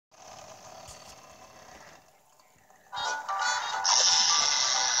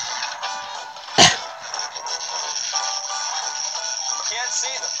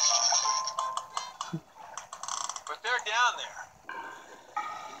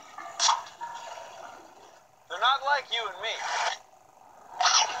like you and me.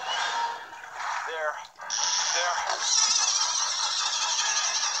 They're...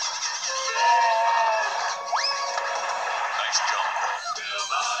 Nice jump.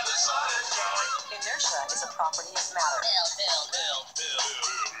 Inertia is a property of matter.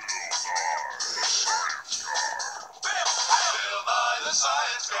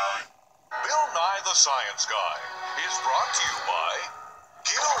 Bill Nye the Science Guy is brought to you by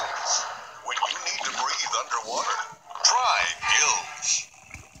Gills. When you need to breathe underwater, try Gills.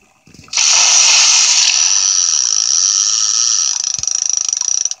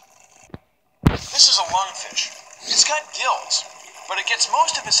 This is a lungfish. It's got gills, but it gets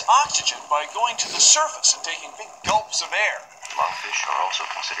most of its oxygen by going to the surface and taking big gulps of air. Lungfish are also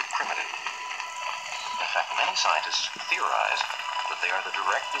considered primitive. In fact, many scientists theorize that they are the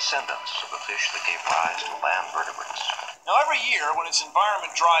direct descendants of the fish that gave rise to land vertebrates. Now, every year, when its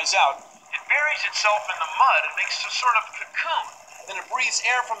environment dries out, it buries itself in the mud and makes a sort of cocoon. Then it breathes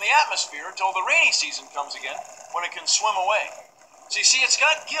air from the atmosphere until the rainy season comes again, when it can swim away. So you see, it's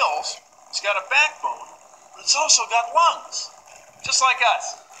got gills, it's got a backbone, but it's also got lungs, just like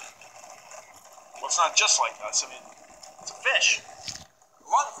us. Well, it's not just like us. I mean, it's a fish.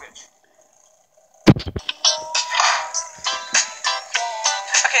 Lungfish.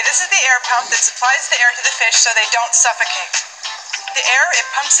 Okay, this is the air pump that supplies the air to the fish so they don't suffocate. The air, it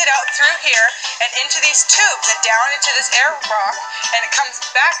pumps it out through here and into these tubes and down into this air rock, and it comes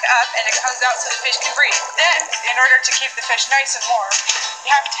back up and it comes out so the fish can breathe. Then, in order to keep the fish nice and warm,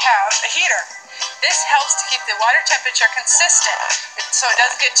 you have to have a heater. This helps to keep the water temperature consistent so it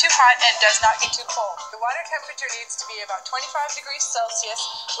doesn't get too hot and does not get too cold. The water temperature needs to be about 25 degrees Celsius,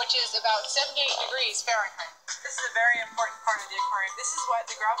 which is about 78 degrees Fahrenheit. This is a very important part of the aquarium. This is what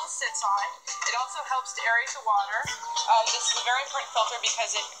the gravel sits on. It also helps to aerate the water. This is a very important filter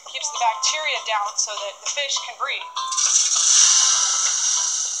because it keeps the bacteria down so that the fish can breathe.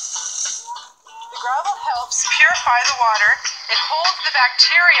 The gravel helps purify the water. It holds the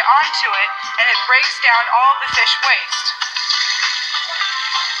bacteria onto it, and it breaks down all the fish waste.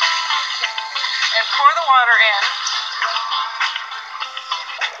 And pour the water in.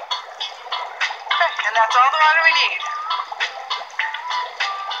 Okay, and that's all the water we need.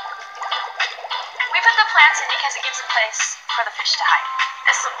 We put the plants in because it gives a place for the fish to hide.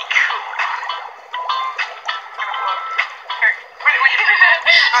 This will be cool.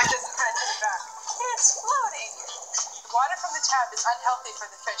 It's floating. The water from the tap is unhealthy for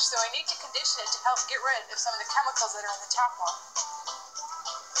the fish, so I need to condition it to help get rid of some of the chemicals that are in the tap water.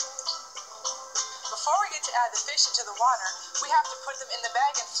 Before we get to add the fish into the water, we have to put them in the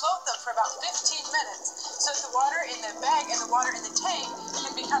bag and float them for about 15 minutes so that the water in the bag and the water in the tank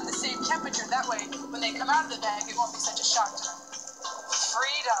can become the same temperature. That way, when they come out of the bag, it won't be such a shock to them.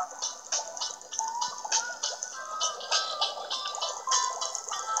 Freedom.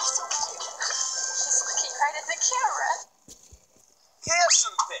 So cute. She's looking right at the camera. ¿Qué es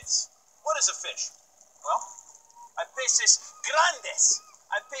un pez? What is a fish? Well, hay peces grandes.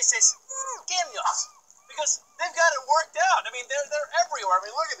 Hay peces pequeños. Because they've got it worked out. I mean, they're everywhere. I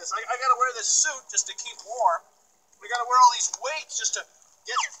mean, look at this. I got to wear this suit just to keep warm. We got to wear all these weights just to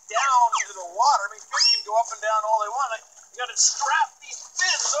get down into the water. I mean, fish can go up and down all they want. You got to strap these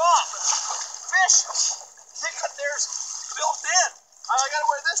fins on. Fish, they got theirs built in. I got to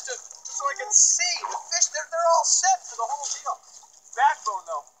wear this so I can see. The fish, they're all set for the whole deal. Backbone,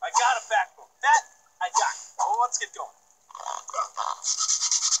 though. I got a backbone. That I got. Well, let's get going.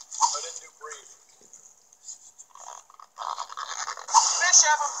 I didn't do breathe. Fish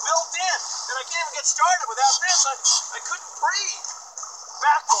have them built in, and I can't even get started without this. I couldn't breathe.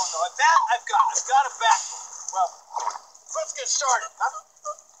 Backbone, though. That I've got. I've got a backbone. Well, let's get started, huh?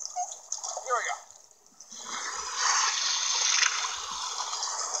 Here we go.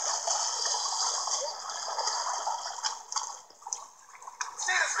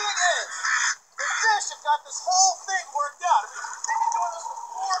 See, the thing is, the fish have got this whole thing worked out. I mean, they've been doing this for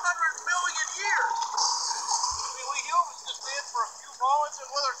 400 million years. I mean, we humans just in for a few moments, and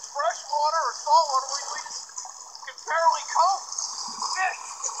whether it's fresh water or salt water, we just can barely cope. Fish,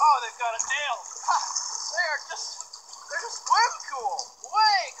 oh, they've got it nailed. They're just way cool.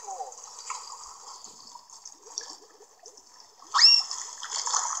 Way cool.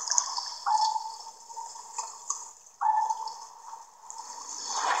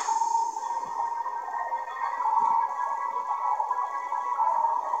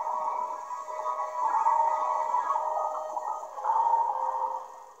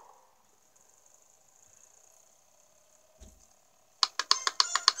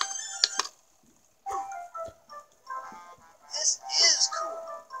 This is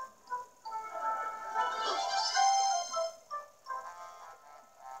cool.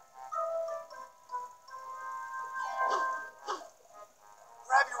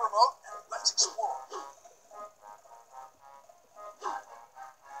 Let's explore.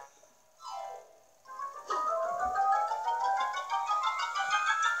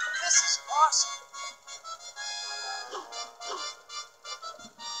 This is awesome.